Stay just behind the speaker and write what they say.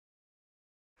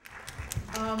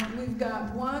We've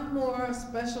got one more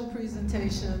special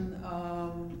presentation,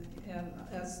 and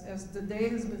as the day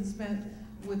has been spent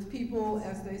with people,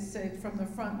 as they say, from the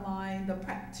front line, the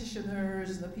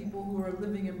practitioners, the people who are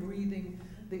living and breathing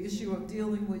the issue of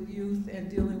dealing with youth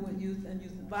and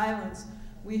youth violence,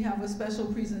 we have a special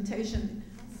presentation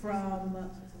from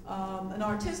an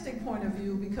artistic point of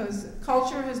view, because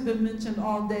culture has been mentioned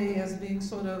all day as being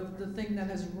sort of the thing that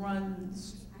has run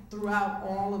throughout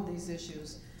all of these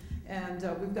issues. And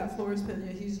we've got Flores Pena.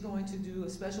 He's going to do a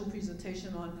special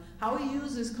presentation on how he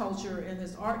uses culture in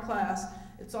his art class.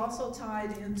 It's also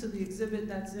tied into the exhibit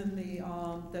that's in the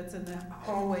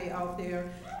hallway out there.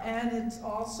 And it's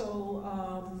also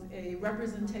a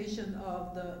representation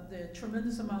of the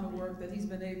tremendous amount of work that he's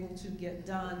been able to get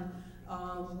done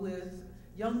with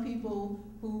young people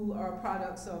who are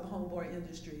products of Homeboy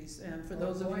Industries. And for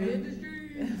those of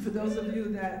you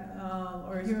that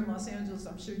are here in Los Angeles,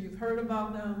 I'm sure you've heard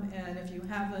about them. And if you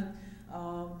haven't,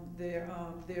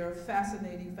 they're a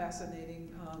fascinating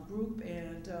group,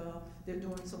 and they're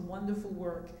doing some wonderful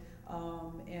work,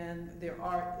 and their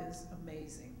art is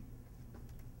amazing.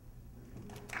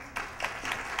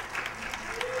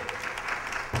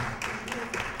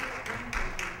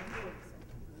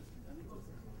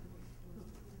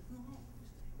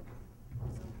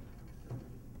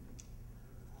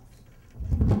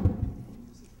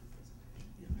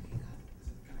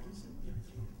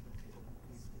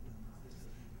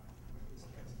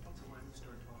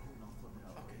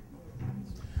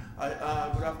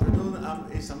 Good afternoon. I'm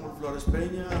Ysamur Flores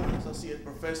Pena. I'm an associate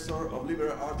professor of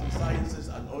liberal arts and sciences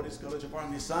at OTIS College of Art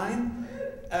and Design,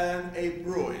 and a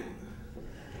Bruin.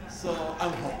 So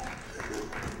I'm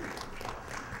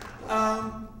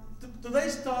home.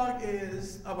 Today's talk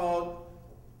is about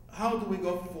how do we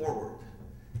go forward.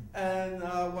 And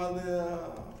while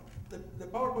the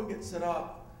PowerPoint gets set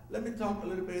up, let me talk a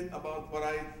little bit about what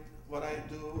I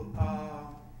do.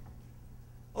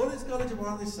 OTIS College of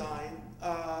Art and Design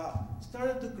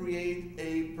started to create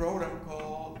a program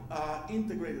called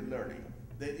integrated learning.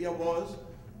 The idea was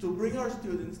to bring our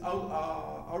students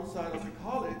outside of the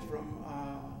college from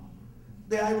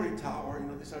the ivory tower. You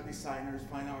know, these are designers,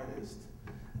 fine artists,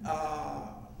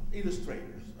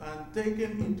 illustrators, and take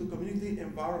them into community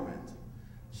environment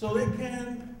so they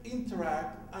can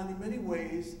interact and in many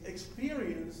ways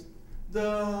experience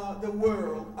the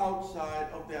world outside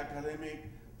of the academic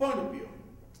point of view.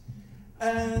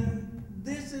 And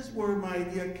this is where my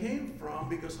idea came from,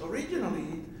 because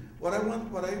originally what I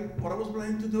was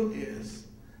planning to do is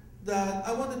that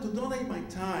I wanted to donate my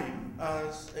time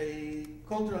as a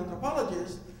cultural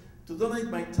anthropologist, to donate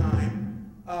my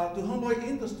time to Homeboy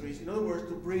Industries. In other words,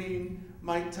 to bring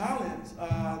my talents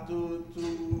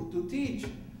to teach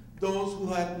those who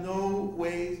had no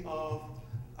ways of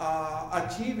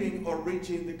achieving or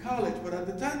reaching the college. But at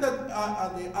the time that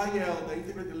the IL, the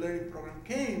Integrated Learning Program,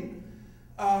 came,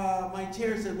 my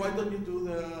chair said, why don't you do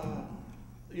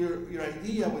your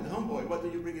idea with Homeboy? Why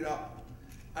don't you bring it up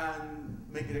and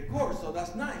make it a course? So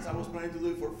that's nice. I was planning to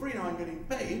do it for free. Now I'm getting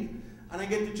paid, and I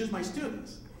get to choose my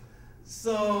students.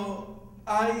 So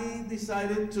I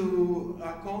decided to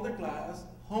call the class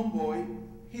Homeboy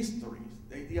Histories.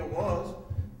 The idea was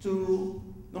to,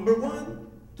 number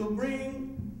one, to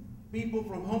bring people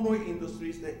from Homeboy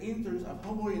Industries, the interns of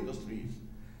Homeboy Industries,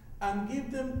 and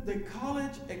give them the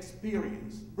college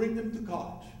experience, bring them to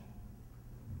college.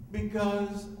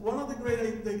 Because one of the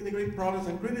great problems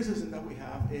and criticism that we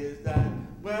have is that,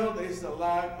 well, there's a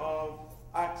lack of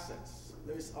access,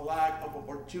 there's a lack of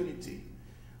opportunity.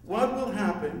 What will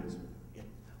happen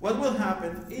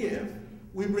if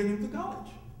we bring them to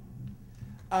college?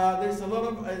 There's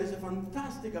a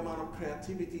fantastic amount of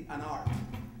creativity and art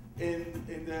in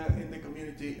the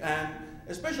community, and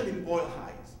especially in Boyle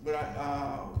Heights, where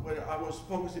I was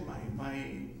focusing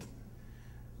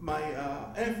my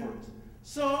efforts.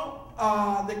 So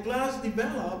the class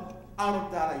developed out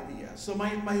of that idea. So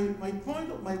my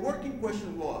working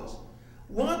question was,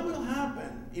 what will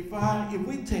happen if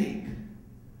we take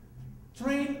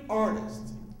trained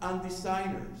artists and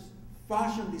designers,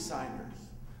 fashion designers,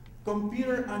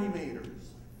 computer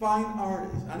animators, fine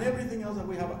artists, and everything else that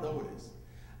we have at OTIS,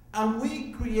 and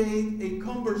we create a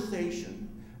conversation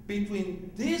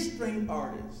between these trained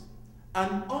artists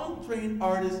and untrained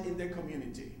artists in the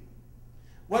community?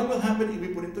 What will happen if we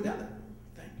put it together?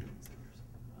 Thank you.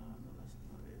 No, that's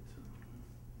not it. Let me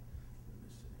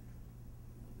see.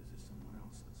 This is someone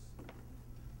else's.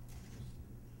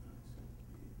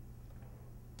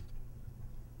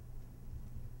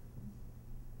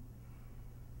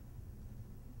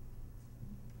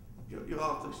 You'll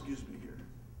have to excuse me here.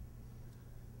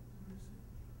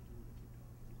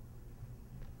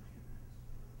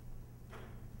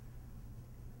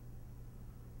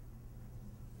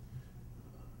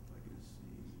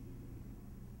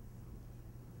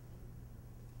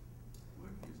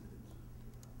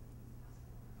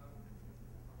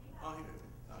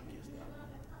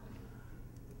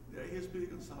 here's Speedy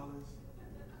Gonzalez.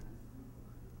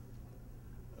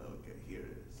 Okay, here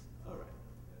it is. All right.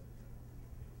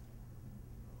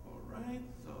 All right,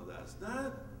 so that's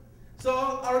that. So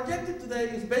our objective today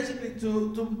is basically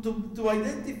to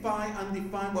identify and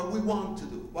define what we want to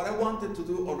do, what I wanted to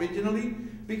do originally,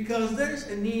 because there's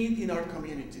a need in our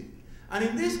community. And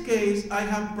in this case, I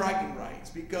have bragging rights,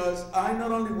 because I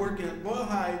not only work in Boyle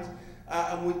Heights,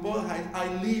 and with Boyle Heights, I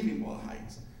live in Boyle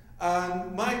Heights.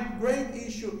 And my great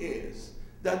issue is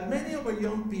that many of our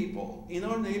young people in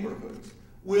our neighborhoods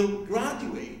will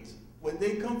graduate when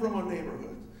they come from our neighborhoods.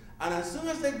 And as soon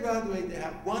as they graduate, they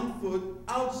have one foot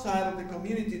outside of the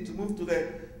community to move to the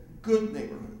good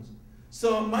neighborhoods.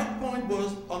 So my point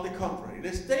was on the contrary.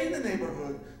 They stay in the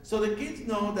neighborhood so the kids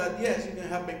know that yes, you can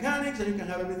have mechanics and you can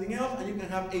have everything else, and you can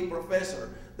have a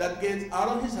professor that gets out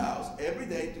of his house every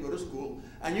day to go to school.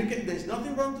 And there's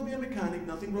nothing wrong to be a mechanic,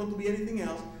 nothing wrong to be anything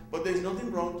else, but there's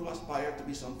nothing wrong to aspire to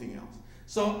be something else.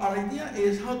 So our idea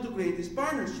is how to create this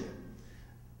partnership.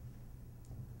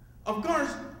 Of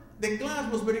course, the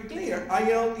class was very clear.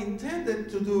 IL intended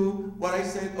to do what I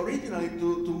said originally,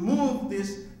 to move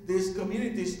these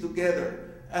communities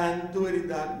together and do it in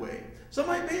that way. So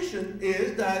my vision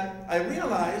is that I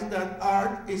realized that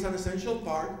art is an essential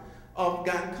part of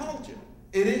gang culture.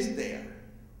 It is there.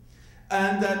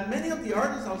 And that many of the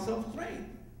artists are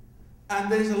self-trained.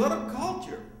 And there's a lot of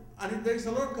culture, and there's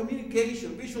a lot of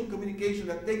communication, visual communication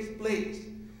that takes place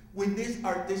with this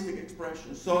artistic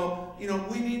expression. So,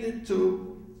 we needed to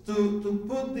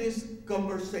put this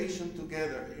conversation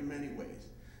together in many ways.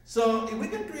 So if we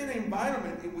can create an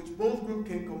environment in which both groups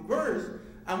can converse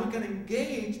and we can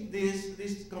engage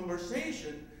this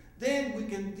conversation, then we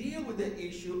can deal with the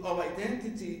issue of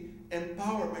identity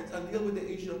empowerment and deal with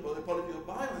the issue of political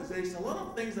violence. There's a lot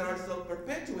of things that are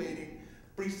self-perpetuating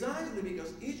precisely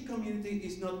because each community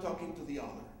is not talking to the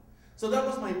other. So that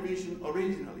was my vision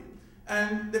originally.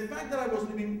 And the fact that I was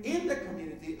living in the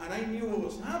community and I knew what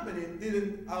was happening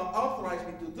didn't authorize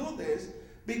me to do this,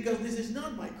 because this is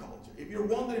not my culture. If you're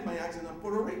wondering my accent, I'm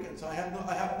Puerto Rican, so I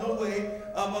have no way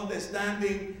of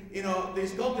understanding,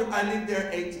 this culture. I lived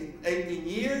there 18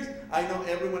 years. I know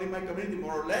everyone in my community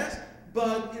more or less,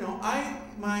 but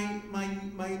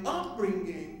my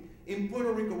upbringing in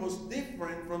Puerto Rico was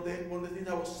different from the things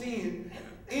I was seeing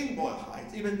in Boyle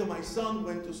Heights, even though my son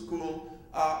went to school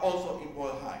also in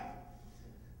Boyle Heights.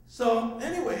 So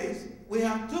anyways, we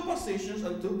have two positions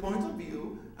and 2 points of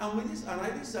view, and I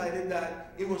decided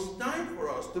that it was time for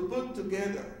us to put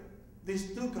together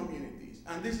these two communities.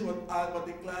 And this is what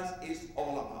the class is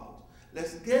all about.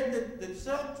 Let's get the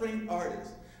self-trained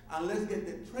artists and let's get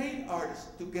the trained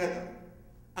artists together.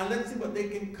 And let's see what they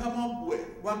can come up with,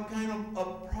 what kind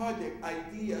of project,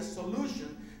 idea,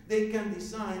 solution they can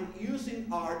design using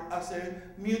art as a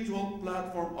mutual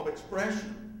platform of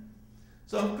expression.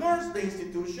 So of course, the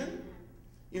institution,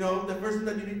 the first thing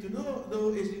that you need to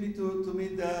do is you need to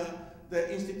meet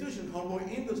the institution,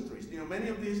 Homeboy Industries. Many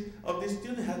of these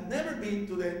students have never been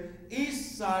to the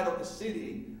east side of the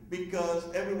city because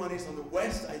everyone is on the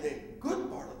west side, the good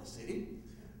part of the city,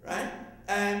 right?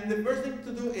 And the first thing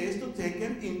to do is to take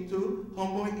them into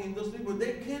Homeboy Industries where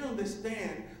they can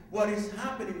understand what is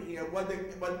happening here, what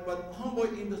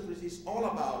Homeboy Industries is all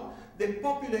about, the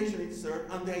population it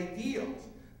serves, and the ideals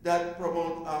that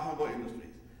promote Homeboy Industries.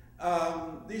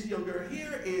 This young girl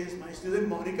here is my student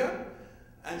Monica,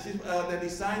 and she's the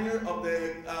designer of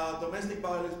the domestic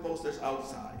violence posters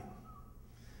outside,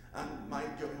 and my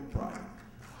joy and pride.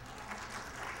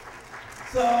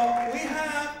 So we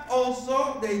have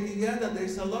also the idea that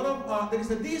there's a lot of, there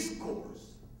is a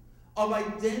discourse of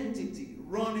identity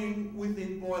running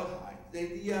within Boyle Heights. The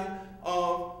idea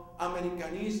of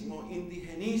Americanismo,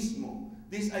 indigenismo,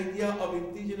 this idea of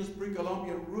indigenous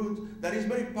pre-Columbian roots that is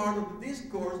very part of the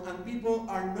discourse, and people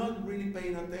are not really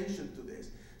paying attention to this.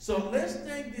 So let's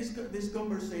take this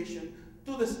conversation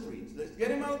to the streets. Let's get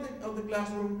them out of the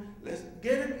classroom. Let's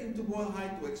get them into Boyle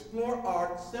Heights to explore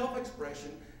art,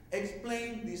 self-expression,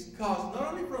 explain, discuss,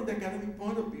 not only from the academic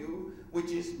point of view,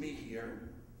 which is me here,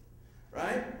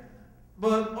 right?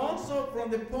 But also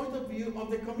from the point of view of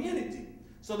the community.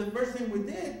 So the first thing we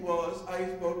did was I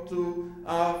spoke to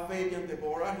Fabian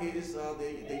Deborah. He's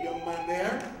the young man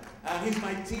there. He's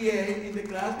my TA in the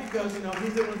class because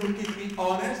he's the one who keeps me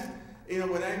honest.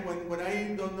 When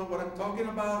I don't know what I'm talking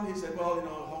about, he said, well,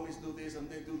 homies do this and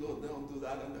they don't do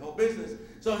that and the whole business.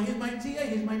 So he's my TA,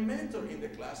 he's my mentor in the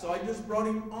class. So I just brought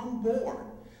him on board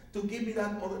to give me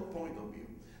that other point of view.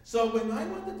 So when I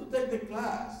wanted to take the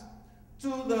class to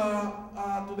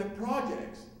the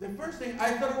projects, the first thing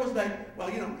I thought it was like, well,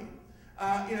 me.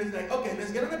 It's like, okay,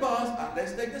 let's get on the bus and and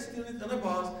let's take the students on a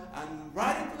bus and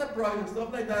ride into the project and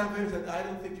stuff like that. And parents said, I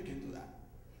don't think you can do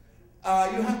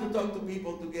that. You have to talk to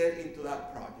people to get into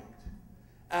that project.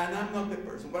 And I'm not the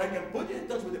person, but I can put you in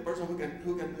touch with the person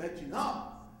who can let you know.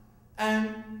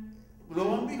 And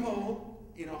lo and behold,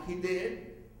 he did,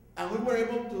 and we were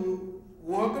able to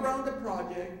walk around the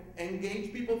project,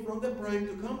 engage people from the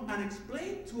project to come and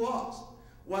explain to us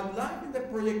what life in the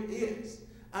project is,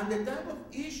 and the type of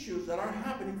issues that are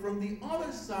happening from the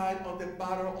other side of the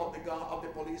battle of the gun, of the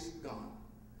police gun.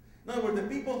 In other words, the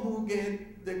people who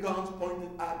get the guns pointed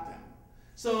at them.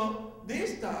 So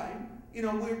this time,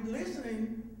 we're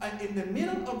listening in the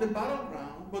middle of the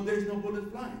battleground, but there's no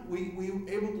bullets flying. We were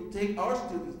able to take our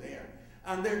students there,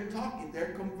 and they're talking,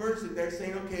 they're conversing, they're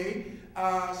saying, okay,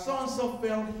 so-and-so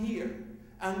fell here,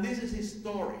 and this is his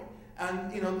story.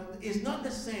 And it's not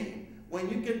the same when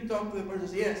you can talk to the person,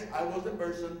 yes, I was the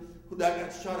person that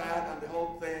got shot at and the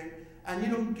whole thing, and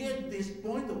you don't get this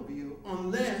point of view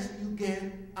unless you get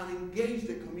and engage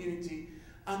the community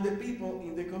and the people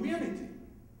in the community.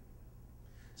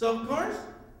 So of course,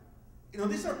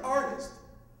 these are artists.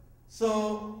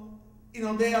 So,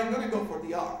 they are going to go for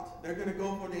the art. They're going to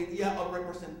go for the idea of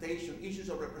representation, issues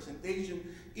of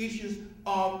representation, issues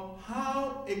of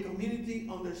how a community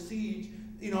under siege,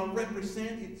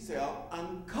 represent itself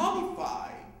and codify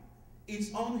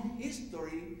its own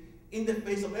history in the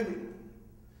face of everyone.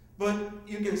 But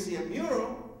you can see a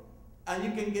mural, and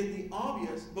you can get the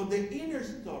obvious, but the inner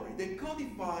story, the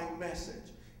codified message,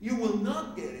 you will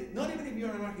not get it, not even if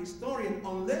you're an art historian,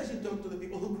 unless you talk to the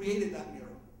people who created that mural.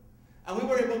 And we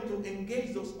were able to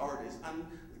engage those artists and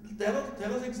tell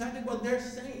us exactly what they're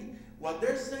saying. What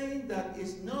they're saying that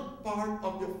is not part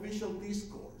of the official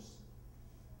discourse.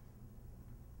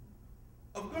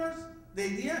 Of course, the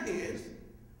idea is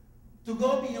to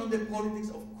go beyond the politics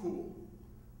of cool,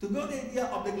 to go the idea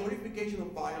of the glorification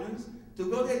of violence, to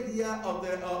go the idea of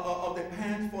the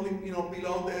pants falling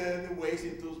below the waist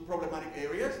into problematic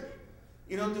areas,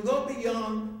 to go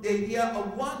beyond the idea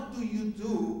of what do you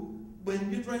do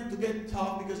when you're trying to get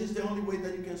tough because it's the only way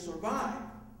that you can survive.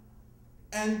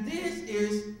 And this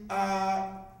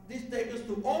takes us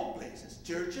to all places,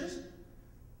 churches,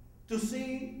 to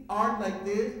see art like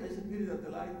this. It's a pity that the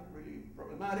light really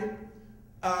problematic,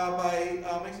 by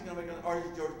Mexican-American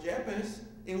artist George Yepes,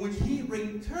 in which he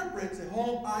reinterprets the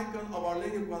whole icon of Our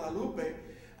Lady of Guadalupe.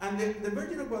 And the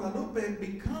Virgin of Guadalupe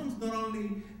becomes not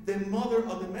only the mother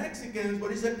of the Mexicans,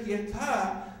 but it's a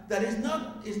pietà that is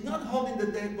not holding the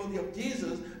dead body of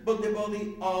Jesus, but the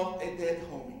body of a dead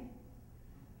homie.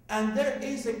 And there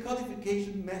is a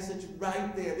codification message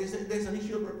right there. There's an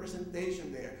issue of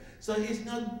representation there. So it's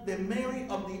not the Mary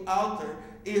of the altar,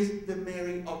 it's the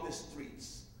Mary of the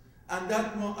streets. And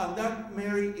that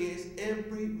Mary is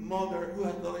every mother who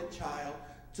has lost a child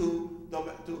to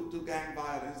gang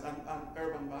violence and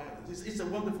urban violence. It's a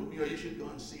wonderful mural. You should go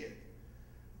and see it.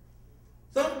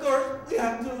 So of course we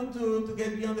have to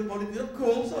get beyond the politics of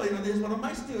cool. So this is one of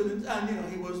my students, and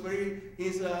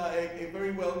he's a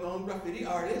very well-known graffiti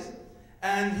artist,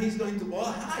 and he's going to Boyle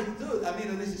Heights, dude.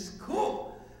 This is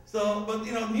cool. So, but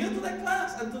new to the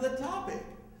class and to the topic.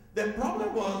 The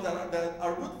problem was that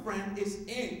our good friend is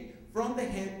inked from the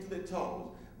head to the toes.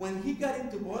 When he got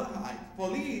into Boyle Heights,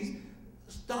 police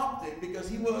stopped him because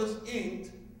he was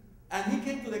inked, and he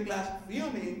came to the class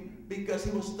fuming because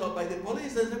he was stopped by the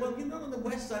police and said, well, you're not on the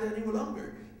west side any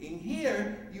longer. In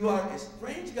here, you are a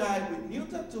strange guy with new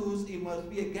tattoos, he must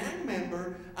be a gang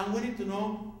member, and we need to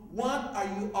know what are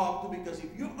you up to, because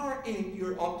if you are inked,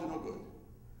 you're up to no good.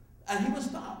 And he was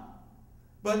stopped.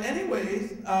 But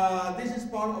anyways, this is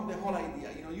part of the whole idea.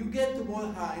 You get to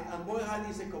Boyle Heights, and Boyle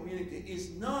Heights is a community.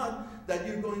 It's not that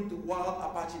you're going to wild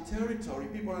Apache territory.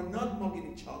 People are not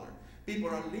mugging each other. People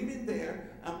are living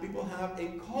there, and people have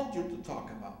a culture to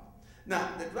talk about. Now,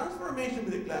 the transformation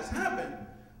with the class happened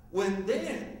when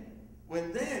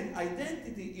then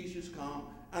identity issues come,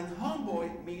 and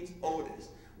Homeboy meets OTIS.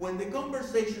 When the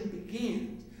conversation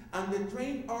begins, and the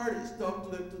trained artists talk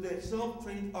to the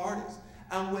self-trained artists,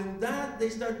 and when they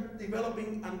start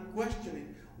developing and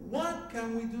questioning, what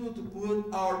can we do to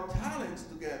put our talents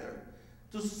together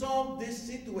to solve this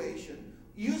situation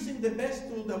using the best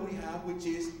tool that we have, which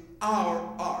is our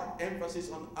art, emphasis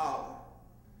on our.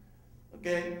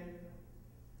 Okay?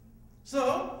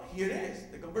 So here it is,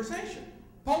 the conversation.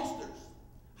 Posters.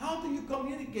 How do you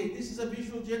communicate? This is a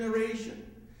visual generation.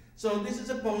 So this is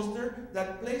a poster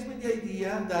that plays with the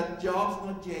idea that jobs,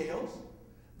 not jails.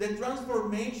 The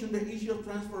transformation, the issue of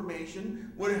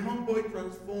transformation, where Homeboy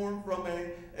transformed from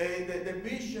the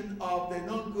vision of the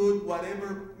not good,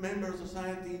 whatever member of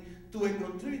society to a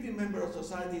contributing member of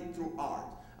society through art.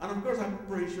 And of course, I'm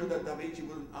pretty sure that Da Vinci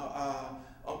wouldn't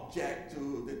object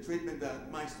to the treatment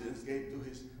that my students gave to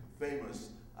his famous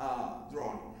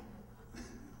drawing.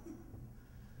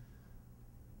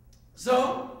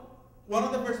 So, one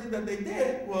of the first things that they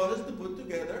did was to put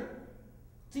together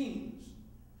teams.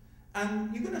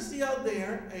 And you're going to see out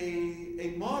there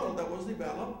a model that was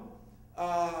developed.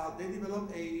 They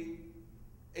developed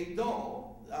a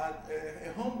doll,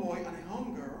 a homeboy and a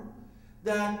homegirl,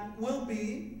 that will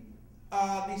be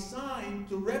designed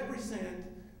to represent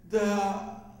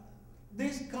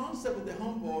this concept of the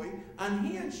homeboy, and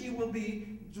he and she will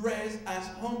be dressed as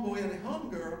homeboy and a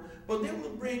homegirl, but they will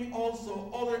bring also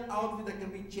other outfits that can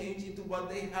be changed into what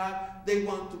they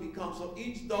want to become. So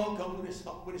each doll comes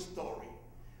with a story.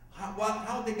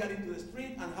 How they got into the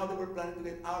street and how they were planning to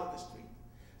get out of the street.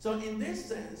 So in this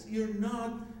sense, you're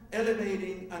not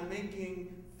elevating and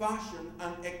making fashion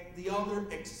and the other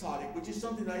exotic, which is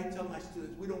something that I tell my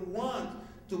students. We don't want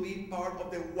to be part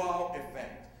of the wow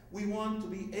effect. We want to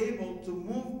be able to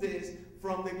move this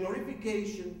from the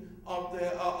glorification of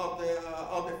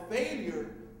the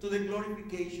failure to the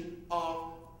glorification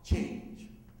of change.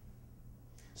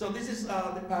 So this is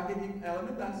the packaging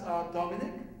element. That's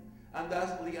Dominic, and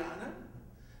that's Liana.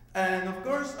 And of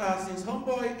course, since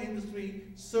Homeboy industry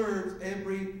serves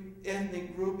every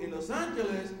ethnic group in Los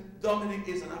Angeles, Dominic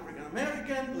is an African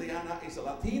American, Liana is a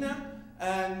Latina,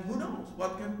 and who knows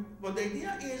what can. But the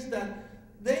idea is that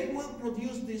they will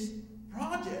produce these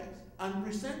projects and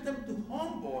present them to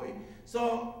Homeboy,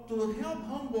 so to help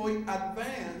Homeboy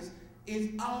advance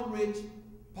its outreach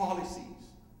policies.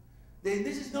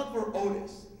 This is not for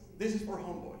OTIS. This is for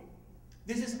Homeboy.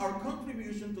 This is our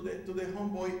contribution to the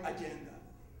Homeboy agenda.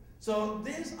 So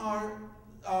these are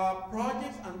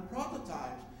projects and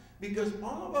prototypes, because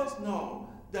all of us know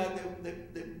that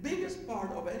the biggest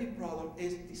part of any product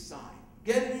is design,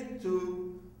 getting it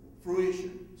to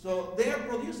fruition. So they are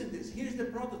producing this. Here's the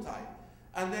prototype.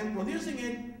 And then producing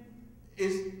it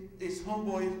is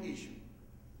Homeboy's issue.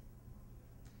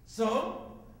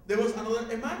 So there was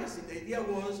a magazine. The idea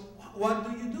was, what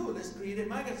do you do? Let's create a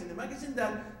magazine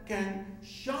that can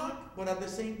shock, but at the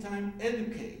same time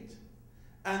educate.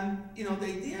 And the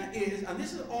idea is, and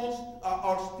this is all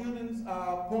our students'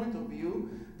 point of view,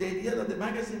 the idea that the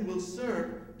magazine will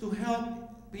serve to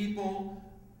help people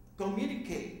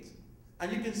communicate.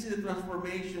 And you can see the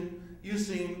transformation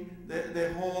using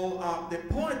the whole, the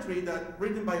poetry that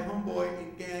written by Homeboy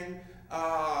in gang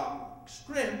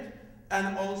script,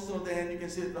 and also then you can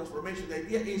see the transformation. The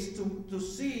idea is to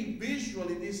see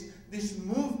visually this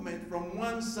movement from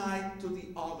one side to the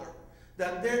other.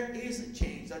 That there is a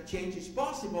change. That change is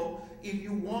possible if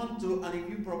you want to, and if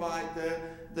you provide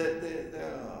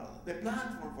the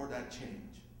platform for that change.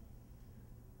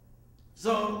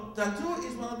 So tattoo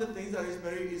is one of the things that is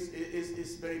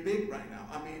very big right now.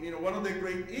 I mean, one of the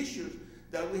great issues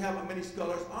that we have, and many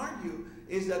scholars argue,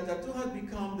 is that tattoo has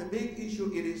become the big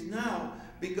issue it is now,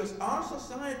 because our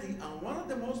society, and one of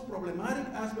the most problematic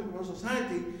aspects of our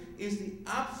society, is the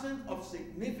absence of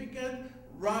significant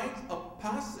rites of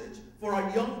passage for our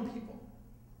young people.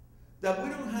 That we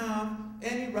don't have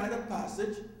any rite of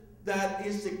passage that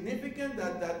is significant,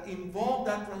 that involve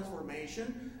that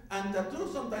transformation, and tattoo,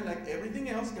 sometimes like everything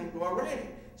else, can go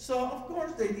away. So of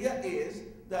course the idea is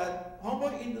that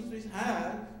Homeboy Industries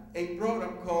had a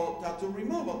program called tattoo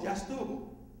removal, just tubo.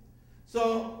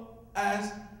 So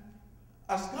as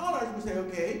scholars, we say,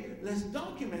 okay, let's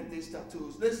document these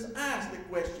tattoos. Let's ask the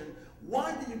question,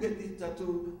 why did you get this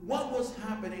tattoo? What was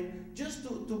happening? Just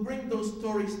to bring those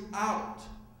stories out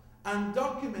and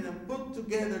document and put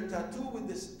together tattoo with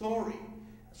the story.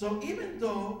 So even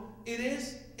though it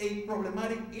is a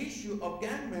problematic issue of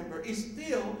gang member, it's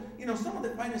still, some of the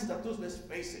finest tattoos, let's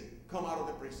face it, come out of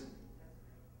the prison.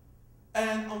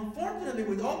 And unfortunately,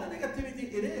 with all the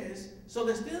negativity it is, so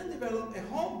the students developed a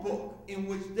whole book in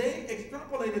which they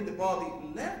extrapolated the body,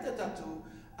 left the tattoo,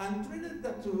 and treated the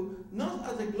tattoo not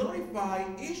as a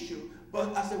glorified issue,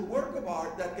 but as a work of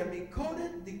art that can be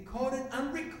coded, decoded,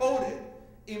 and recoded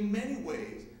in many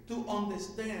ways to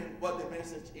understand what the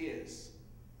message is.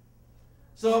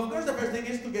 So of course the first thing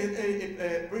is to get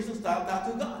a prison-style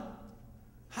tattoo gun.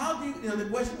 How do you, the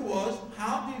question was,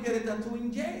 how do you get a tattoo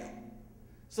in jail?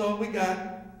 So we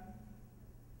got,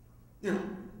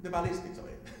 the ballistics of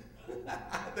it,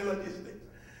 the logistics,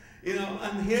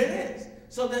 and here it is.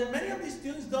 So that many of these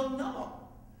students don't know.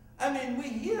 I mean, we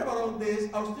hear about all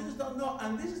this, our students don't know,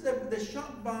 and this is the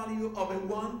shock value of a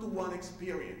one-to-one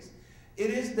experience. It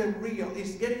is the real,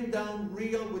 it's getting down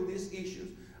real with these issues.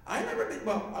 I never been,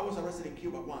 well, I was arrested in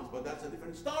Cuba once, but that's a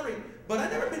different story. But I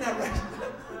never been arrested.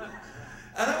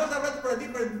 And I was arrested for a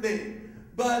different thing.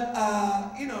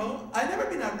 But, you know, I've never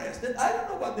been arrested. I don't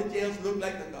know what the jails look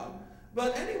like or not.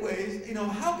 But anyways, you know,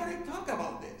 how can I talk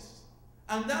about this?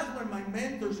 And that's when my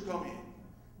mentors come in.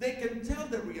 They can tell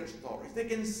the real stories. They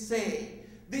can say,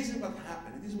 this is what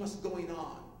happened. This is what's going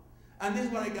on. And this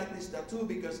is why I got this tattoo,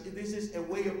 because this is a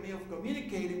way of me of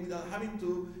communicating without having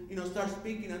to, you know, start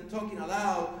speaking and talking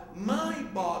aloud. My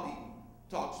body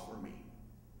talks for me.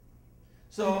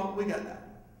 So we got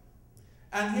that.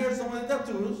 And here are some of the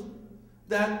tattoos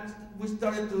that we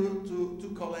started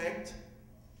to collect.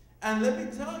 And let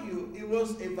me tell you, it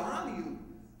was a value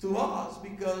to us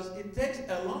because it takes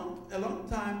a long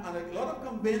time and a lot of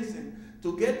convincing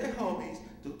to get the homies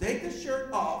to take the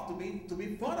shirt off to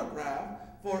be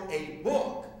photographed for a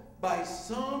book by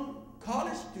some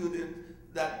college student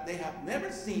that they have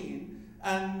never seen,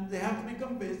 and they have to be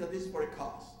convinced that this is for a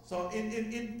cause. So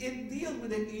it deals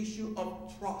with the issue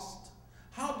of trust.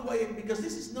 How do I, because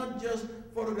this is not just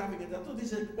photographing a tattoo,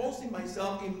 this is exposing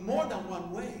myself in more than one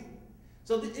way.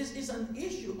 So this is an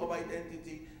issue of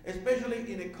identity,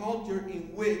 especially in a culture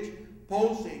in which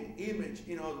posing, image,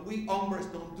 you know, we hombres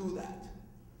don't do that,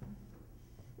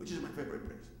 which is my favorite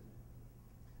phrase.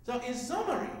 So in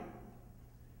summary,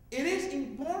 it is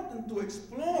important to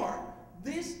explore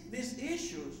these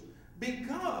issues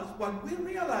because what we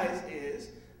realize is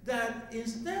that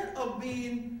instead of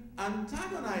being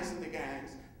antagonizing the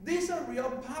gangs, these are real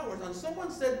powers. And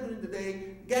someone said during the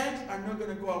day, gangs are not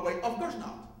going to go away. Of course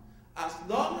not. As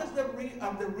long as the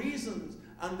reasons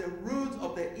and the roots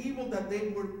of the evil that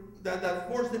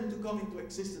that forced them to come into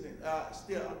existence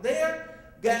still are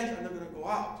there, gangs are not going to go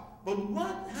out. But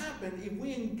what happens if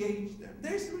we engage them?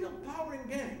 There's real power in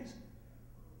gangs.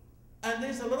 And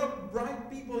there's a lot of bright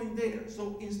people in there.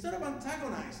 So instead of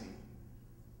antagonizing,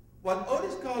 what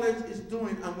OTIS College is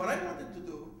doing and what I wanted to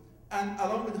do, and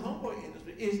along with Homeboy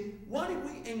industry, is what if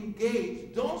we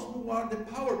engage those who are the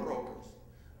power brokers,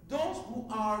 those who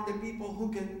are the people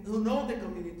who know the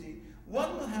community.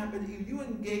 What will happen if you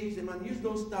engage them and use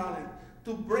those talents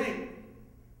to bring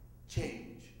change?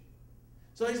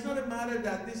 So it's not a matter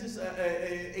that this is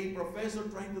a professor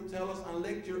trying to tell us and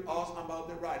lecture us about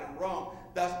the right and wrong.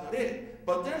 That's not it.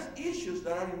 But there's issues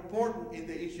that are important in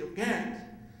the issue of gangs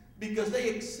because they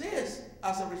exist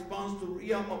as a response to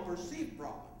real or perceived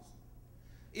problems.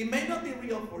 It may not be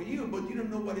real for you, but you don't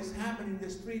know what is happening in the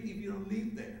street if you don't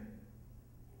live there.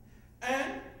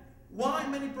 And why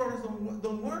many programs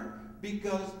don't work?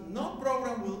 Because no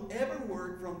program will ever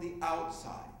work from the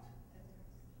outside.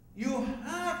 You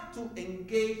have to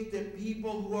engage the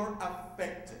people who are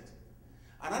affected.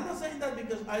 And I'm not saying that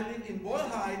because I live in Boyle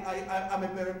Heights, I'm a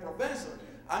better professor.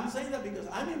 I'm saying that because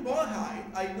I'm in Boyle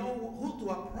Heights, I know who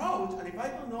to approach, and if I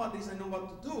don't know, at least I know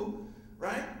what to do,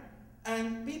 right?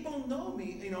 And people know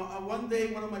me. You know, one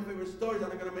day, one of my favorite stories, I'm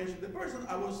not going to mention the person,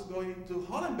 I was going to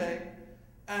Hollenbeck,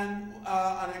 and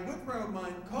a good friend of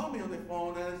mine called me on the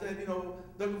phone and said, you know,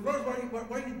 Dr. Flores,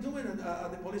 what are you doing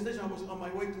at the police station? I was on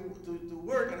my way to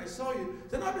work and I saw you. I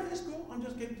said, no, everything's cool. I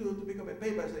just came to pick up a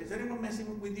paper. I said, is anyone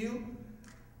messing with you?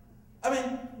 I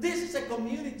mean, this is a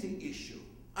community issue.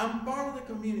 I'm part of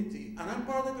the community, and I'm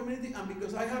part of the community, and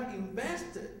because I have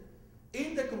invested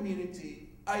in the community,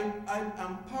 I'm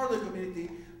part of the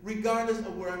community regardless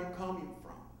of where I'm coming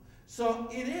from. So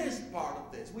it is part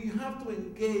of this. We have to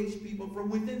engage people from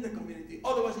within the community.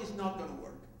 Otherwise, it's not going to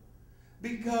work.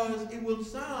 Because it will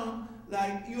sound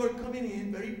like you are coming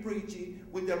in very preachy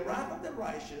with the wrath of the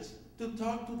righteous to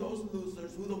talk to those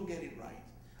losers who don't get it right.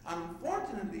 And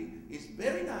unfortunately, it's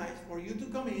very nice for you to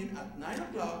come in at 9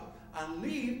 o'clock and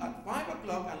leave at 5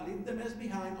 o'clock and leave the mess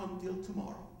behind until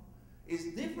tomorrow. It's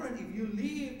different if you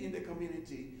live in the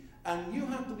community and you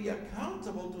have to be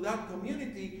accountable to that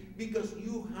community because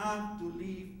you have to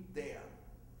live there.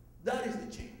 That is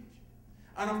the change.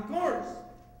 And of course,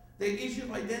 the issue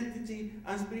of identity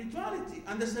and spirituality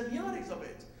and the semiotics of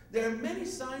it. There are many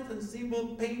signs and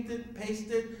symbols painted,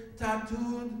 pasted,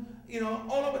 tattooed, you know,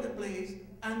 all over the place,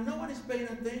 and no one is paying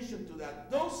attention to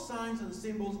that. Those signs and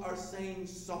symbols are saying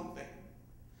something.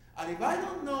 And if I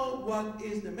don't know what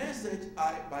is the message,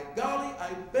 by golly,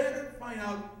 I better find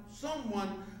out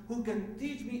someone who can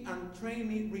teach me and train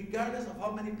me regardless of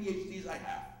how many PhDs I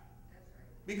have.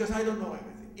 Because I don't know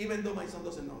everything, even though my son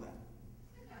doesn't know that.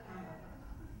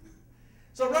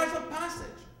 So rites of passage.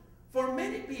 For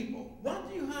many people, what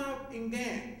do you have in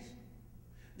gangs?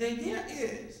 The idea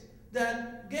is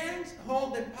that gangs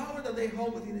hold the power that they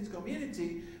hold within its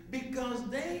community because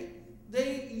they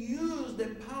use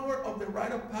the power of the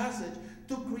rite of passage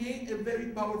to create a very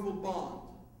powerful bond.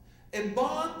 A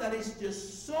bond that is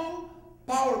just so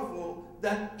powerful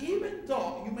that even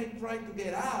though you may try to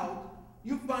get out,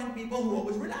 you find people who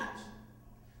always relapse.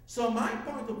 So my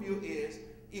point of view is,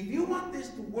 if you want this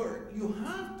to work, you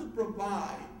have to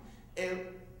provide a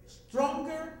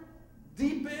stronger,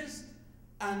 deepest,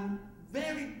 and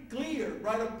very clear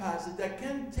rite of passage that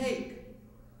can take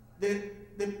the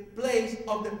place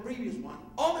of the previous one.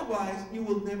 Otherwise, you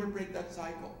will never break that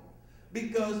cycle.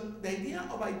 Because the idea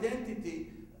of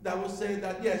identity that will say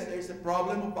that, yes, there is a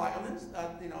problem of violence,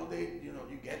 that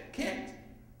you get kicked,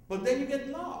 but then you get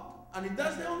loved. And if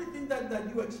that's the only thing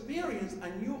that you experience,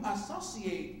 and you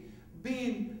associate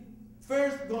being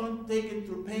first taken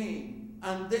through pain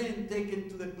and then taken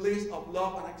to the bliss of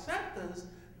love and acceptance,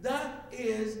 that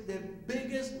is the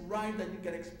biggest right that you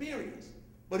can experience.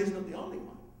 But it's not the only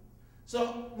one.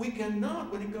 So we cannot,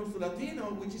 when it comes to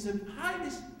Latino, which is a highly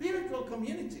spiritual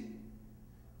community,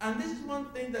 and this is one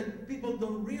thing that people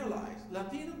don't realize,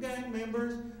 Latino gang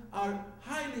members are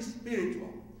highly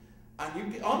spiritual.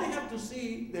 And you only have to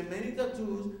see the many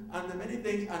tattoos and the many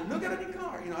things, and look at any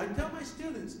car. I tell my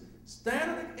students,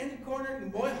 stand at any corner in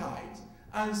Boy Heights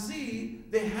and see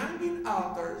the hanging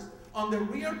altars on the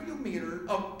rear view mirror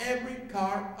of every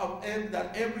car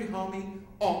that every homie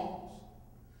owns.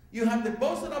 You have the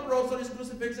posted up rosaries,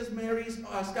 crucifixes, Marys,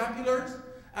 scapulars,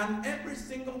 and every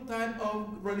single type of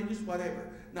religious whatever.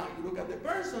 Now you look at the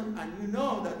person and you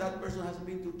know that that person hasn't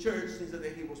been to church since the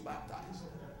day he was baptized.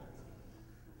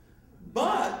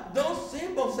 But those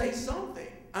symbols say something,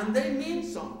 and they mean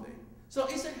something. So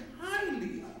it's a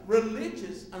highly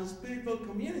religious and spiritual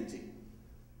community.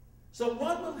 So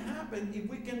what will happen if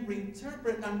we can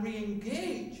reinterpret and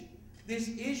re-engage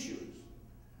these issues?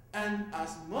 And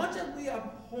as much as we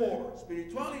abhor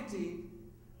spirituality,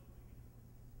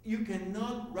 you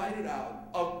cannot write it out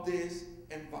of this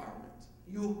environment.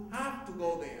 You have to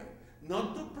go there,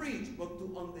 not to preach, but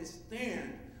to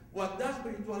understand what that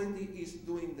spirituality is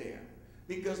doing there.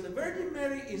 Because the Virgin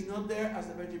Mary is not there as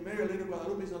the Virgin Mary, Little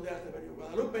Guadalupe is not there as the Virgin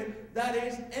Guadalupe. That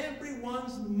is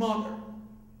everyone's mother.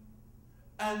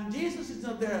 And Jesus is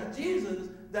not there as Jesus.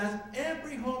 That's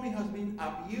every homie has been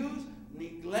abused,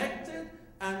 neglected,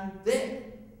 and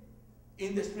dead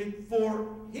in the street for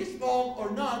his fault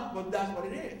or not, but that's what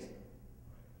it is.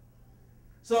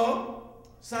 So,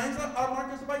 signs are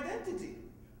markers of identity.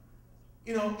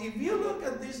 If you look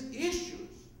at these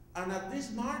issues and at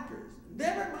these markers,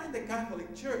 never mind the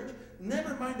Catholic Church,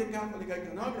 never mind the Catholic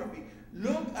iconography,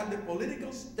 look at the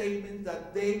political statements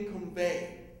that they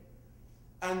convey.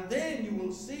 And then you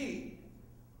will see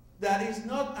that it's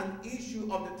not an issue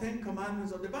of the 10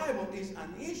 Commandments of the Bible, it's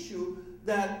an issue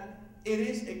that it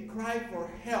is a cry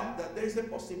for help, that there's a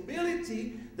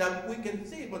possibility that we can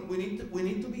see, but we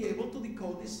need to be able to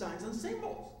decode these signs and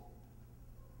symbols.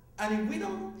 And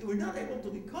if we're not able to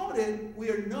decode it, we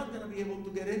are not going to be able to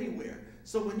get anywhere.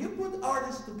 So when you put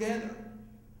artists together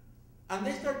and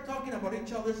they start talking about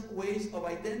each other's ways of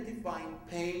identifying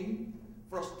pain,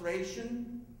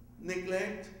 frustration,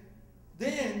 neglect,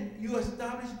 then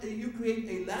you create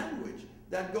a language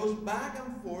that goes back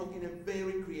and forth in a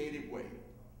very creative way.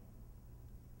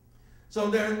 So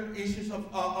there are issues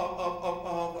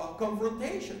of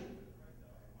confrontation.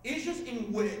 Issues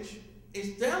in which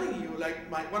it's telling you,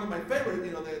 like one of my favorites,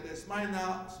 the smile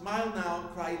now,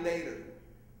 cry later.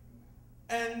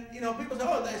 And people say,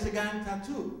 oh, that's a gang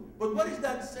tattoo. But what is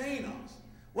that saying us?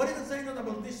 What is it saying us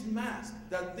about this mask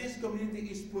that this community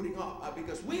is putting up?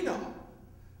 Because we know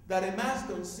that a mask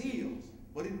conceals,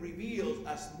 but it reveals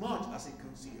as much as it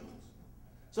conceals.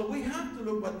 So we have to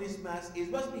look what this mask is.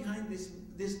 What's behind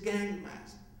this gang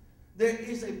mask? There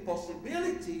is a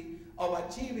possibility of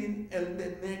achieving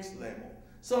the next level.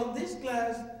 So this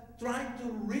class tried to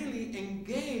really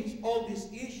engage all these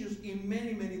issues in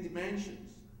many, many dimensions.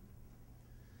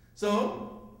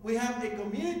 So we have a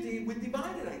community with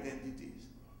divided identities.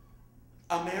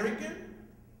 American,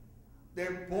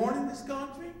 they're born in this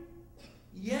country,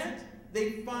 yet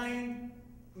they find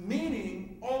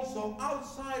meaning also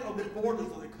outside of the borders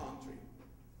of the country.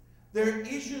 There are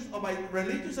issues of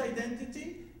religious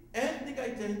identity, ethnic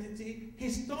identity,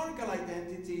 historical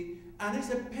identity, and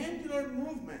it's a pendular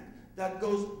movement that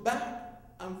goes back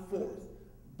and forth,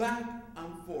 back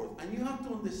and forth. And you have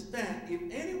to understand, if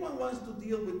anyone wants to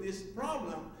deal with this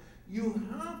problem, you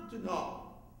have to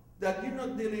know that you're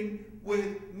not dealing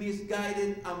with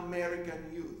misguided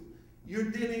American youth.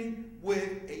 You're dealing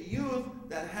with a youth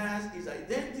that has his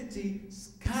identity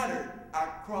scattered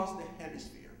across the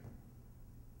hemisphere.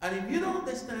 And if you don't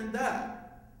understand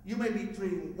that, you may be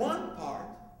treating one part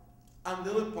and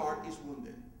the other part is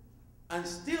wounded. And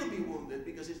still be wounded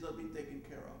because it's not been taken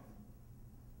care of.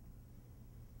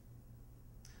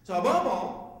 So above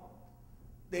all,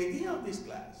 the idea of this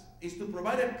class is to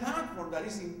provide a platform that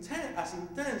is as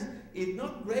intense, if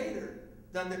not greater,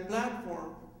 than the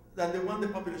platform than the one the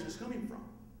population is coming from.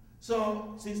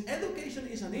 So since education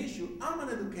is an issue, I'm an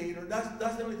educator, that's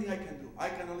the only thing I can do. I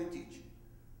can only teach.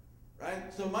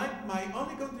 Right? So my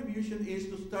only contribution is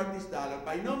to start this dialogue.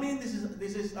 By no means this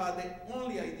is the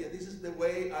only idea. This is the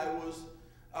way I was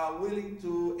willing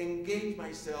to engage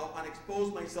myself and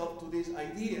expose myself to these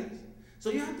ideas. So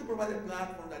you have to provide a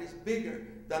platform that is bigger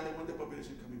than the one the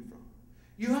population coming from.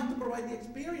 You have to provide the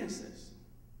experiences.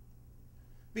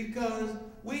 Because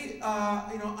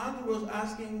Andrew was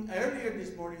asking earlier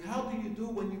this morning, how do you do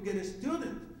when you get a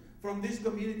student from this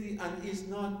community and it's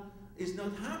not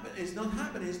happening, it's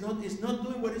not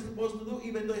doing what it's supposed to do,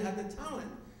 even though it had the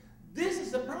talent. This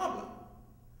is the problem.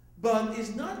 But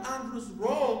it's not Andrew's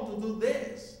role to do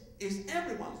this. It's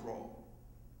everyone's role.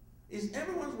 It's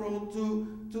everyone's role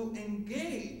to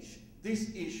engage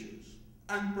these issues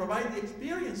and provide the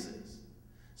experiences.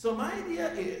 So my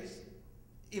idea is,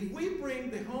 if we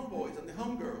bring the homeboys and the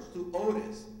homegirls to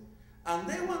OTIS, and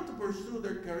they want to pursue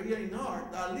their career in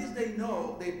art, at least they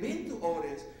know, they've been to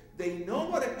OTIS, they know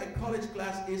what a college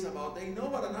class is about, they know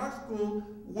what an art school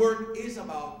work is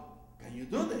about. Can you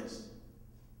do this?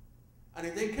 And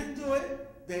if they can do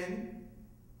it, then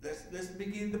let's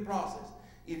begin the process.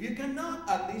 If you cannot,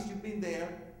 at least you've been there,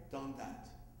 done that.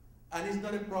 And it's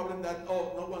not a problem that,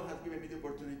 oh, no one has given me the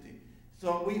opportunity.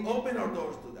 So we open our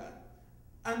doors to that.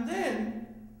 And then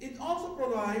it also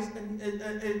provides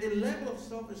a level of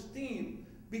self-esteem,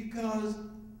 because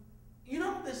you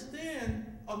don't understand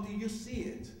until you see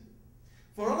it.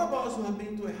 For all of us who have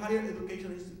been to a higher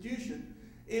education institution,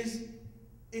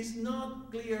 it's not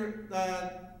clear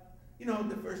that,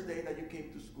 the first day that you came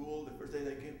to school, the first day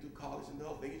that you came to college and the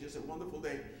whole thing is just a wonderful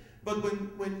day. But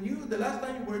the last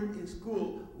time you were in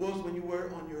school was when you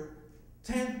were on your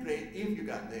 10th grade, if you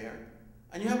got there,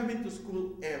 and you haven't been to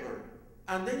school ever.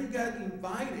 And then you got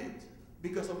invited,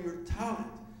 because of your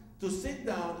talent, to sit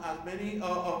down, as many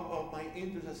of my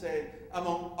interns have said,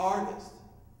 among artists.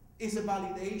 It's a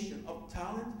validation of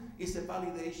talent. It's a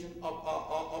validation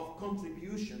of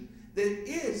contribution. There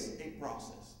is a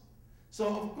process. So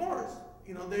of course,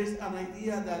 there's an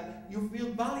idea that you feel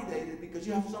validated because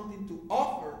you have something to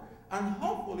offer, and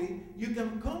hopefully you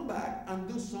can come back and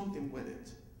do something with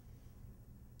it.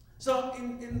 So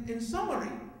in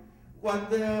summary, what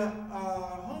the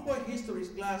Homeboy Histories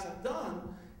class have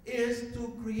done is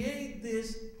to create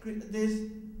this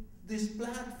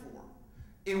platform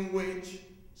in which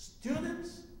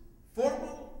students,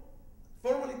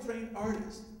 formally trained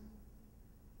artists,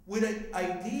 with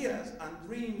ideas and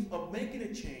dreams of making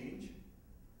a change,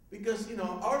 because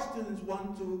our students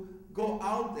want to go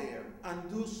out there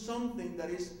and do something that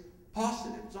is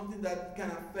positive, something that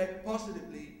can affect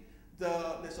positively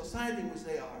the society in which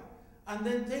they are, and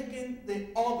then taking the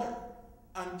other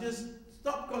and just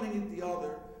stop calling it the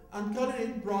other and calling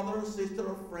it brother or sister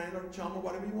or friend or chum or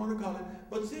whatever you want to call it,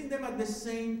 but seeing them at the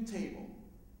same table.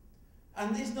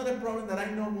 And it's not a problem that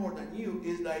I know more than you.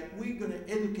 It's like we're going to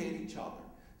educate each other.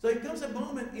 So it comes a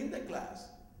moment in the class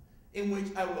in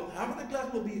which half of the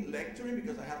class will be lecturing,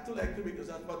 because I have to lecture, because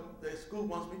that's what the school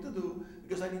wants me to do,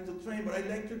 because I need to train, but I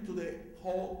lecture to the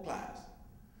whole class.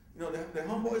 The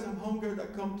homeboys and homegirls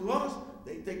that come to us,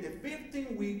 they take the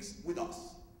 15 weeks with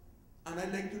us. And I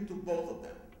lecture to both of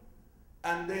them.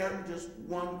 And they are just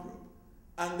one group.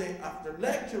 And then after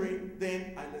lecturing,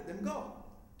 then I let them go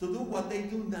to do what they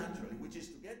do naturally, which is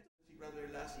to get to. She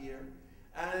graduated last year.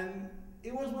 And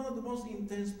it was one of the most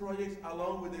intense projects,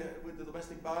 along with the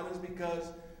domestic violence,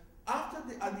 because at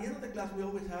the end of the class, we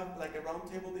always have like a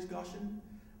roundtable discussion.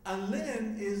 And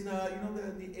Lynn is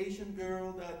the Asian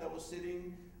girl that was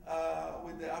sitting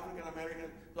with the African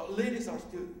American. So Lynn is our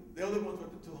student. The other ones were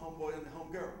the two homeboy and the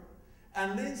homegirl.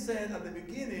 And Lynn said at the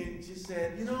beginning, she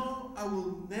said, I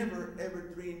will never ever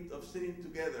dream of sitting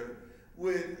together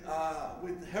with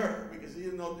her, because she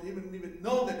didn't even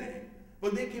know the name.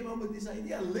 But they came up with this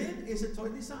idea. Lynn is a toy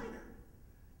designer.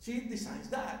 She designs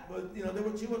that, but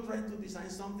she was trying to design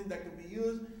something that could be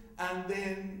used. And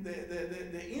then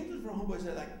the interest from Homeboy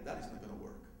said, like, that is not going to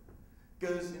work.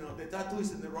 Because, the tattoo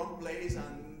is in the wrong place,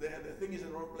 and the thing is in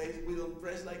the wrong place. We don't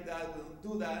dress like that, we don't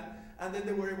do that. And then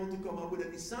they were able to come up with a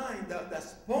design that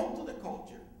spoke to the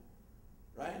culture,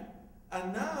 right?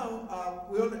 And now,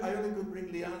 I only could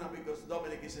bring Liana because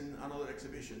Dominic is in another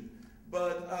exhibition.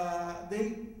 But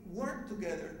they worked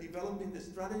together, developing the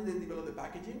strategy. They developed the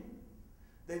packaging.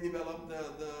 They developed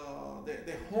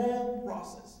the whole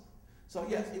process. So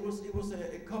yes, it was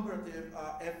a cooperative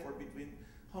effort between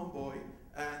Homeboy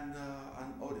and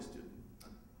OTIS student.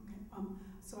 Okay.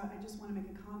 So I just want to make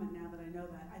a comment now that I know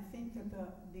that. I think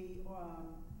that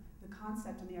the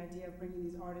concept and the idea of bringing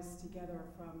these artists together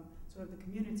from sort of the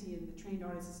community and the trained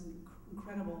artists is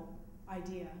incredible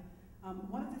idea.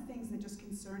 One of the things that just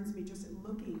concerns me, just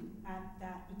looking at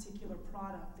that particular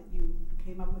product that you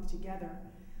came up with together,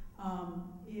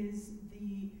 is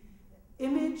the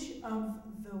image of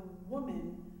the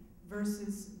woman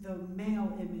versus the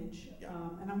male image.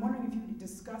 And I'm wondering if you could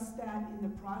discuss that in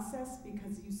the process,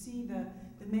 because you see the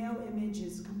male image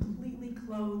is completely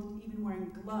clothed, even wearing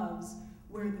gloves,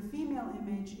 where the female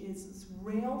image is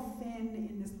rail thin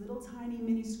in this little tiny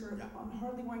mini skirt,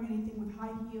 hardly wearing anything, with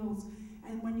high heels.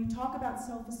 And when you talk about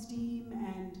self-esteem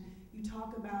and you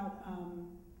talk about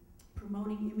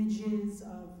promoting images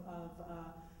of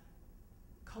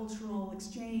cultural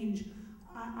exchange,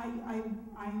 I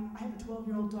have a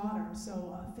 12-year-old daughter,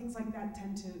 so things like that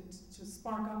tend to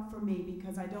spark up for me,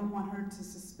 because I don't want her to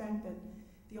suspect that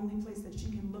the only place that she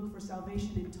can look for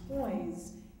salvation in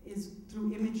toys is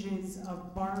through images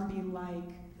of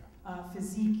Barbie-like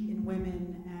physique in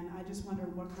women, and I just wonder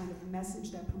what kind of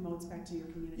message that promotes back to your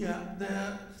community.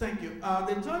 Yeah, thank you.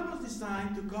 The toy was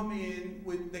designed to come in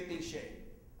with the cliche.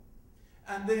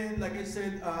 And then, like I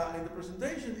said in the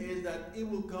presentation, is that it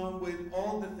will come with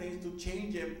all the things to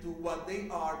change them to what they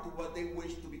are, to what they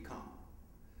wish to become.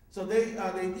 So the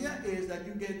idea is that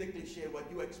you get the cliche, what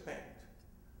you expect.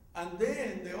 And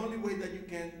then the only way that you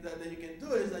can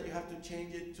do is that you have to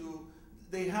change it to,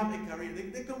 they have a career,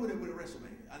 they come with a resume.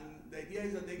 And the idea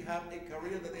is that they have a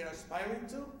career that they are aspiring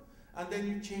to, and then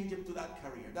you change them to that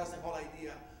career. That's the whole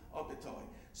idea of the toy.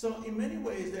 So in many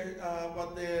ways,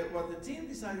 what the team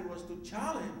decided was to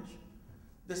challenge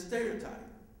the stereotype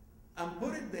and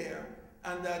put it there,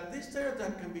 and that this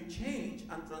stereotype can be changed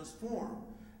and transformed.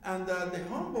 And the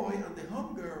homeboy and the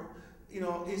homegirl,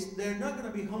 they're not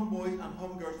going to be homeboys and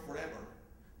homegirls forever.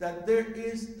 That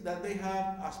they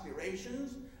have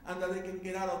aspirations, and that they can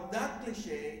get out of that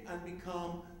cliche and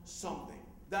become something.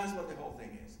 That's what the whole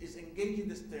thing is engaging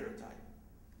the stereotype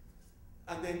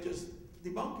and then just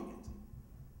debunking it.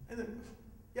 And then,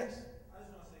 yes? I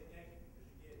just want to say thank you, because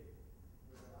you get it.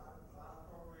 With a lot of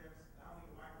programs, I don't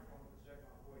need a microphone to project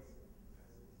my voice,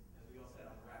 as we all said,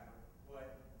 I'm a rapper.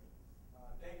 But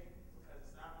thank you, because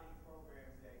it's not many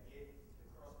programs that get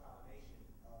the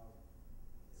cross-pollination of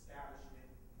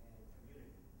establishment and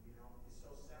community. It's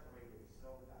so separated, it's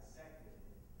so dissected.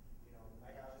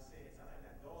 Like I was just saying, telling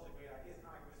that those are great ideas. It's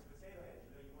not like Mr. Potato Head.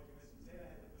 You want your Mr.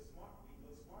 Potato Head to look smart. You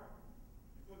look smart.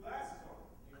 You put glasses on.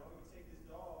 You take this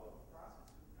doll of a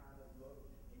prostitute kind of look,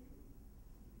 and you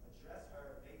address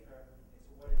her, make her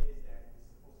into what it is that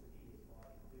it's supposed to be, as far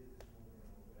as a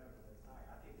businesswoman or whatever. But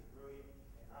I think it's brilliant.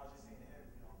 And I was just saying to him,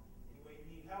 any way you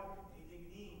need help, anything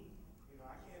you need,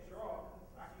 I can't draw.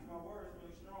 I can use my words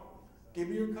really strongly. Give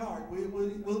me your card. We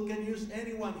can use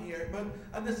anyone here. But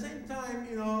at the same time,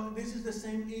 this is the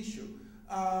same issue.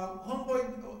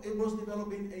 Homeboy, it was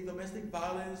developing a domestic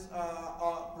violence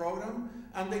program,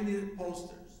 and they needed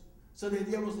posters. So the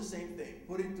idea was the same thing,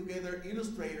 putting together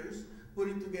illustrators,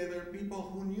 putting together people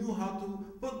who knew how to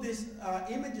put these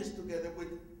images together with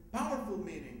powerful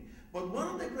meaning. But one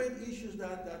of the great issues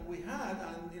that we had,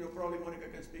 and probably Monica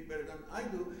can speak better than I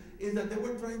do, is that they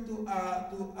were trying to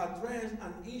address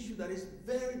an issue that is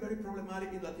very, very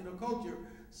problematic in Latino culture: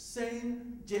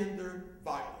 same gender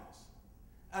violence.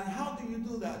 And how do you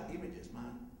do that? Images,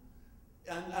 man.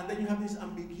 And then you have this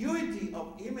ambiguity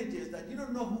of images that you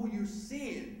don't know who you're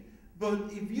seeing. But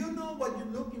if you know what you're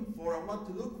looking for and what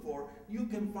to look for, you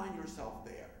can find yourself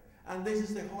there. And this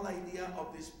is the whole idea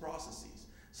of these processes.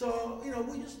 So,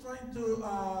 we're just trying to,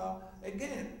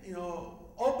 again,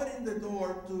 opening the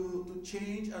door to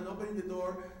change, and opening the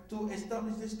door to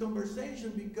establish this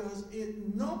conversation, because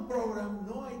no program,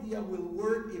 no idea will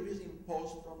work if it's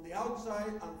imposed from the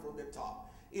outside and from the top.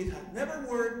 It has never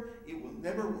worked, it will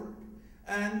never work.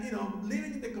 And,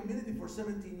 living in the community for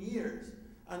 17 years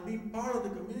and being part of the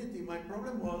community, my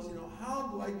problem was, how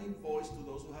do I give voice to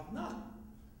those who have none?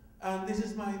 And this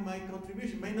is my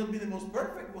contribution. May not be the most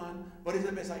perfect one, but it's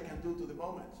the best I can do to the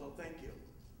moment. So thank you.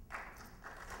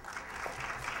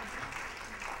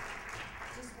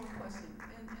 Just one question.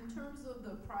 In terms of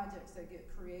the projects that get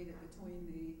created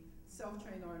between the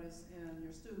self-trained artists and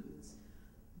your students,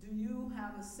 do you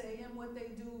have a say in what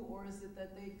they do, or is it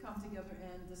that they come together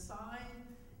and decide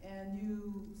and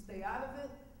you stay out of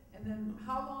it? And then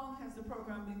how long has the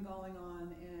program been going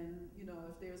on? And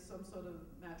if there's some sort of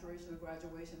maturation or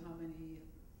graduation, how many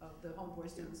of the Homeboy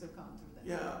students have come through that?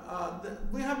 Yeah,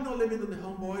 we have no limit on the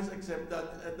Homeboys except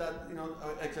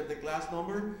except the class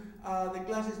number. The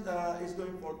class is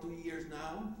going for 2 years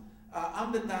now.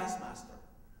 I'm the taskmaster.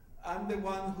 I'm the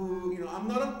one who, I'm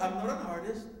not an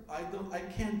artist. I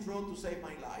can't draw to save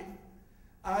my life.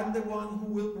 I'm the one who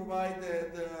will provide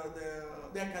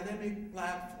the academic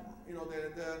platform. you know,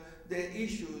 the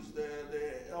issues,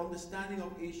 the understanding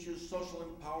of issues, social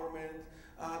empowerment,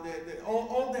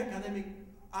 all the academic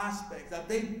aspects that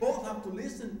they both have to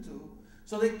listen to,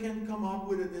 so they can come up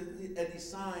with a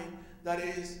design that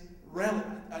is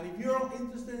relevant. And if you're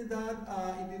interested in that,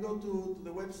 if you go to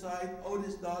the website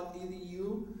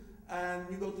otis.edu and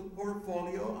you go to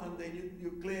portfolio and then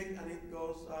you click and it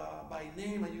goes by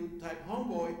name and you type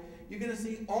Homeboy, you're going to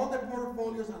see all the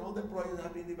portfolios and all the projects that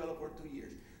have been developed for 2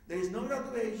 years. There is no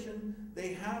graduation.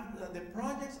 They have, the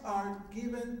projects are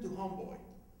given to Homeboy.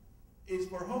 It's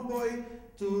for Homeboy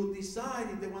to decide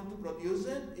if they want to produce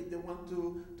it, if they want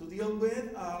to deal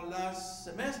with. Last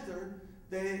semester,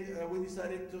 a group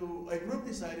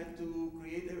decided to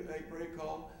create a project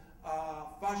called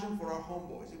Fashion for Our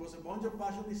Homeboys. It was a bunch of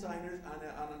fashion designers and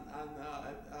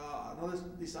another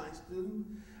design student,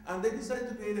 and they decided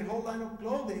to create a whole line of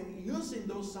clothing using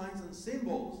those signs and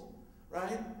symbols,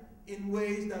 right, in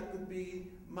ways that could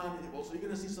be manageable. So you're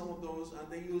going to see some of those, and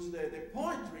they used the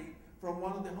poetry from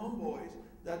one of the Homeboys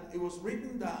that it was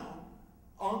written down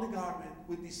on the garment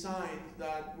with designs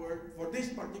that were, for this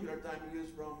particular time,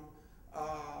 used from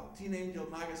Teen Angel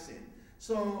magazine.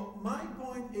 So my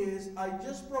point is, I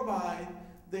just provide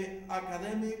the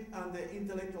academic and the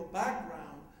intellectual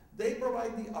background. They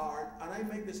provide the art, and I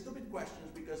make the stupid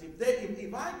questions, because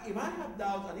if I have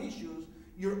doubts and issues,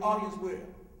 your audience will,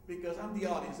 because I'm the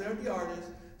audience, they're the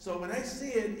artists. So when I see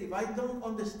it, if I don't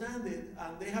understand it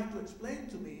and they have to explain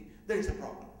to me, there is a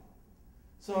problem.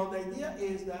 So the idea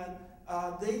is that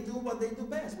they do what they do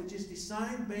best, which is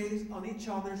design based on each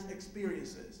other's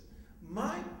experiences.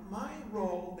 My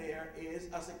role there is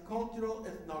as a cultural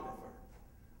ethnographer.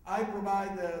 I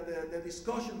provide the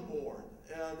discussion board,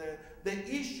 the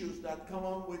issues that come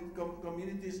up with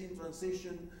communities in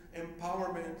transition,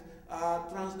 empowerment,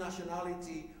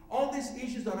 transnationality, all these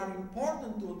issues that are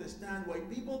important to understand why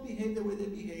people behave the way they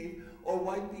behave, or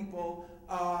why people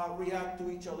react to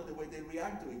each other the way they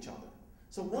react to each other.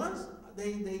 So once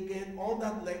they get all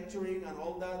that lecturing and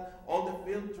all the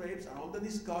field trips and all the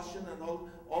discussion and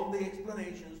all the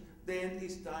explanations, then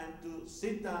it's time to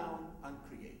sit down and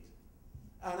create.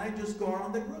 And I just go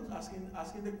around the groups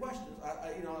asking the questions.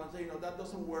 I say, that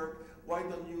doesn't work. Why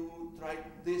don't you try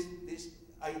this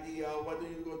idea? Why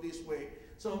don't you go this way?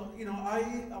 So,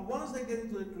 once they get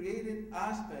into the creative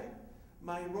aspect,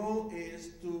 my role is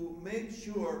to make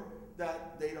sure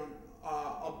that they don't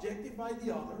objectify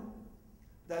the other,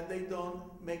 that they don't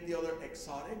make the other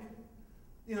exotic,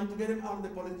 to get them out of the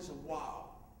politics of wow.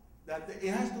 That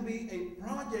it has to be a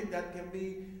project that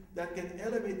can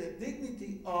elevate the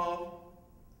dignity of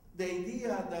the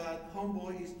idea that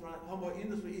Homeboy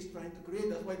industry is trying to create.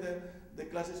 That's why the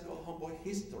class is called Homeboy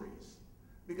Histories,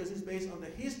 because it's based on the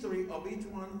history of each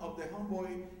one of the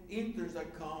Homeboy interns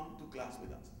that come to class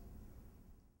with us.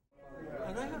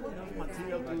 And I have enough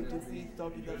material to be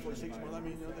talking that for 6 months. I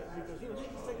mean, because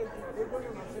we're going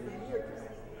on our 2nd year.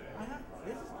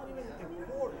 This is not even a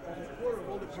quarter of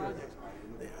all the projects.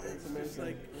 It's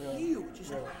like huge.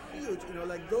 It's huge.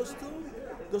 Like those two,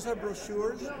 those are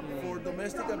brochures for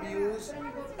domestic abuse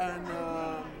and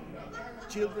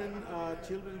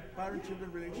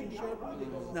parent-children relationship.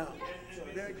 Now,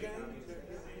 they're again,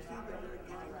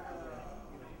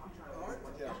 art.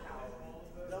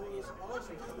 That was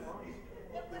awesome.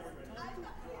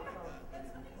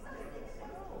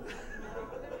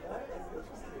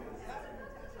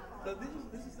 But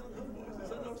this is not Homeboy. This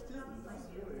is not our students.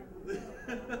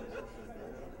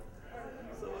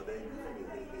 So what they do is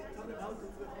they taught them how to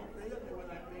do it. They don't know what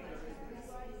I mean.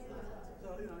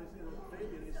 So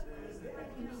Fabian is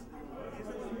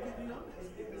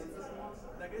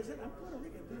like I said, I'm Puerto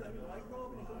Rican too. I mean, I grew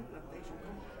up in a coffee plantation.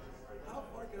 Come on, how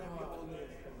far can I be on this?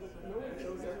 No one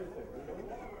knows everything.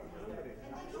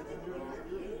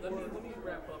 Let me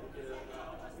wrap up here.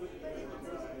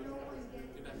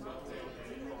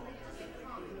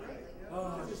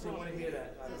 Oh, I just didn't want to hear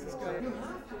that.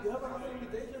 You have another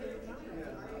invitation anytime.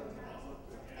 Yeah.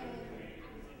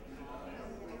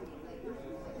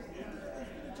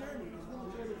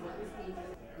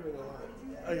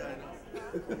 Oh, yeah, I know.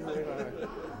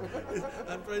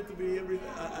 I'm trying to be at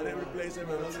every place.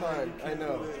 It's hard. I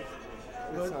know.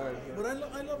 It's hard. But I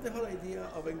love the whole idea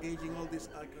of engaging all these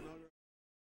economic